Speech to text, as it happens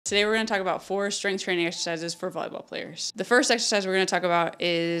Today we're going to talk about 4 strength training exercises for volleyball players. The first exercise we're going to talk about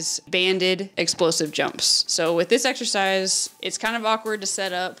is banded explosive jumps. So with this exercise, it's kind of awkward to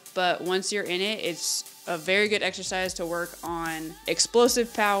set up, but once you're in it, it's a very good exercise to work on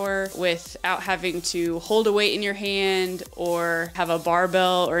explosive power without having to hold a weight in your hand or have a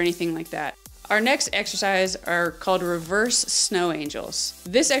barbell or anything like that. Our next exercise are called reverse snow angels.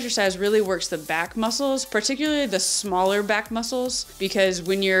 This exercise really works the back muscles, particularly the smaller back muscles, because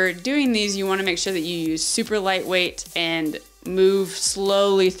when you're doing these, you want to make sure that you use super lightweight and move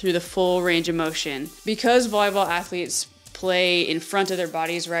slowly through the full range of motion. Because volleyball athletes play in front of their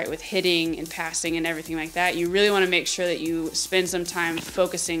bodies, right, with hitting and passing and everything like that, you really want to make sure that you spend some time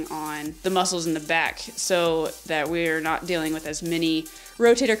focusing on the muscles in the back so that we're not dealing with as many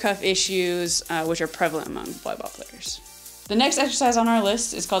rotator cuff issues, which are prevalent among volleyball players. The next exercise on our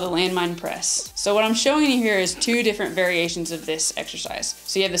list is called the landmine press. So what I'm showing you here is 2 different variations of this exercise.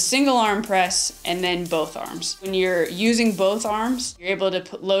 So you have the single arm press and then both arms. When you're using both arms, you're able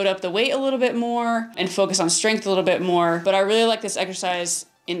to load up the weight a little bit more and focus on strength a little bit more. But I really like this exercise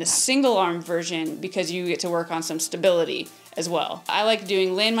in the single arm version because you get to work on some stability as well. I like doing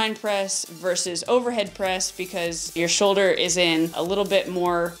landmine press versus overhead press because your shoulder is in a little bit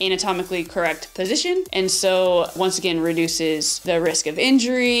more anatomically correct position, and so once again reduces the risk of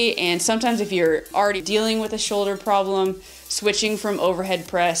injury. And sometimes if you're already dealing with a shoulder problem, switching from overhead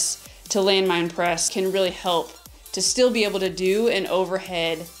press to landmine press can really help to still be able to do an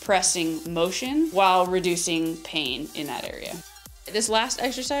overhead pressing motion while reducing pain in that area. This last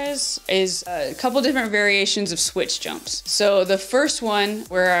exercise is a couple different variations of switch jumps. So the first one,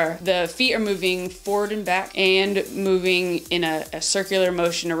 where the feet are moving forward and back and moving in a circular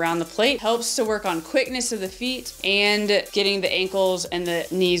motion around the plate, helps to work on quickness of the feet and getting the ankles and the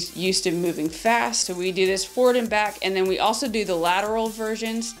knees used to moving fast. So we do this forward and back, and then we also do the lateral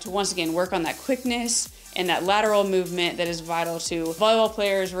versions to once again work on that quickness and that lateral movement that is vital to volleyball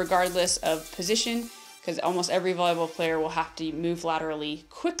players regardless of position, because almost every volleyball player will have to move laterally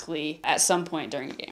quickly at some point during a game.